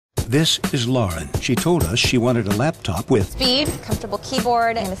This is Lauren. She told us she wanted a laptop with speed, comfortable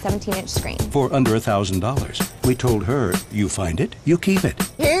keyboard, and a 17-inch screen. For under $1,000. We told her, you find it, you keep it.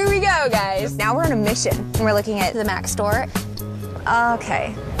 Here we go, guys. Now we're on a mission. We're looking at the Mac store.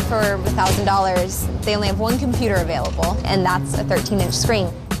 Okay, for $1,000, they only have one computer available, and that's a 13-inch screen.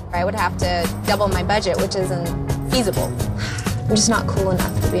 I would have to double my budget, which isn't feasible. I'm just not cool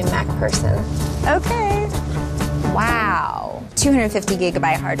enough to be a Mac person. Okay. Wow. 250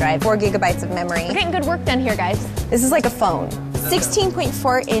 gigabyte hard drive, 4 gigabytes of memory. We're getting good work done here, guys. This is like a phone.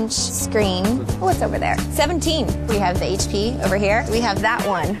 16.4-inch screen. What's over there? 17. We have the HP over here. We have that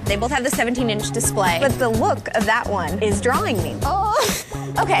one. They both have the 17-inch display, but the look of that one is drawing me. Oh.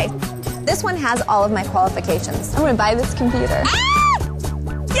 Okay, this one has all of my qualifications. I'm gonna buy this computer. Ah!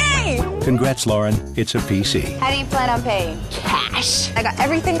 Yay! Congrats, Lauren. It's a PC. How do you plan on paying? Cash. I got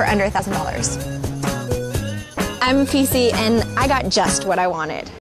everything for under $1,000. I'm a PC, and I got just what I wanted.